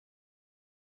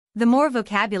The more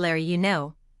vocabulary you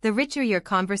know, the richer your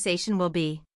conversation will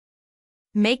be.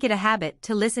 Make it a habit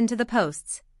to listen to the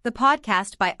posts, the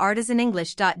podcast by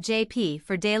ArtisanEnglish.jp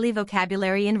for daily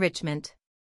vocabulary enrichment.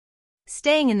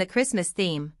 Staying in the Christmas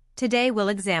theme, today we'll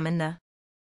examine the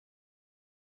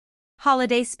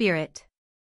holiday spirit.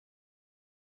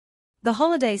 The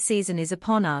holiday season is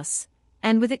upon us,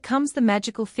 and with it comes the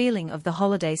magical feeling of the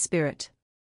holiday spirit.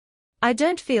 I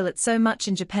don't feel it so much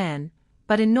in Japan,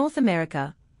 but in North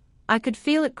America, I could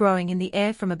feel it growing in the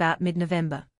air from about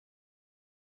mid-November.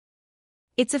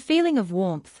 It's a feeling of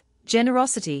warmth,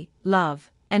 generosity, love,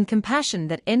 and compassion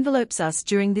that envelopes us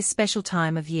during this special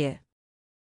time of year.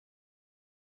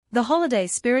 The holiday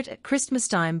spirit at Christmas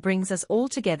time brings us all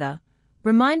together,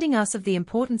 reminding us of the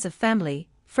importance of family,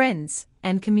 friends,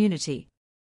 and community.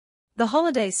 The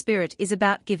holiday spirit is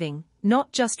about giving,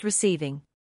 not just receiving.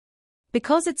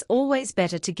 Because it's always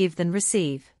better to give than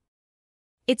receive.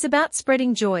 It's about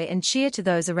spreading joy and cheer to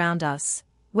those around us,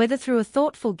 whether through a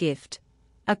thoughtful gift,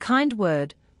 a kind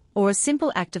word, or a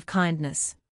simple act of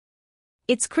kindness.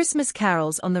 It's Christmas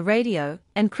carols on the radio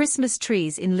and Christmas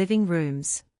trees in living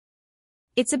rooms.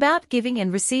 It's about giving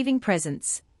and receiving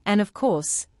presents, and of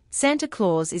course, Santa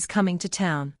Claus is coming to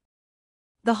town.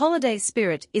 The holiday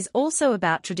spirit is also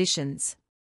about traditions.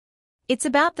 It's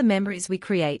about the memories we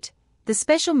create, the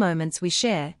special moments we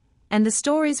share, and the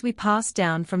stories we pass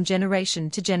down from generation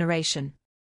to generation.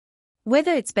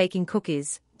 Whether it's baking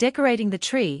cookies, decorating the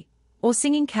tree, or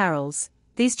singing carols,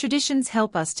 these traditions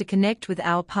help us to connect with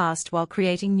our past while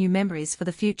creating new memories for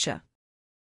the future.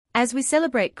 As we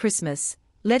celebrate Christmas,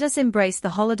 let us embrace the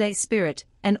holiday spirit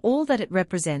and all that it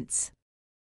represents.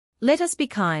 Let us be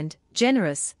kind,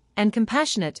 generous, and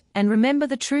compassionate and remember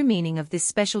the true meaning of this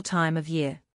special time of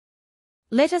year.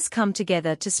 Let us come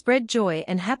together to spread joy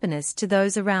and happiness to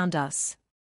those around us.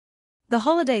 The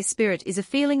holiday spirit is a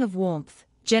feeling of warmth,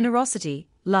 generosity,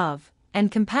 love, and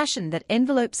compassion that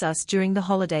envelopes us during the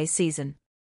holiday season.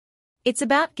 It's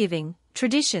about giving,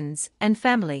 traditions, and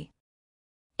family.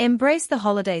 Embrace the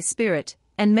holiday spirit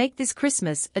and make this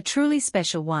Christmas a truly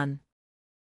special one.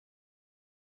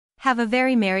 Have a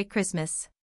very Merry Christmas.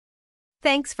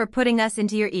 Thanks for putting us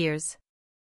into your ears.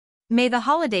 May the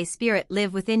holiday spirit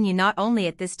live within you not only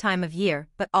at this time of year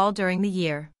but all during the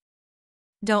year.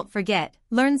 Don't forget,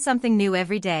 learn something new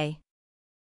every day.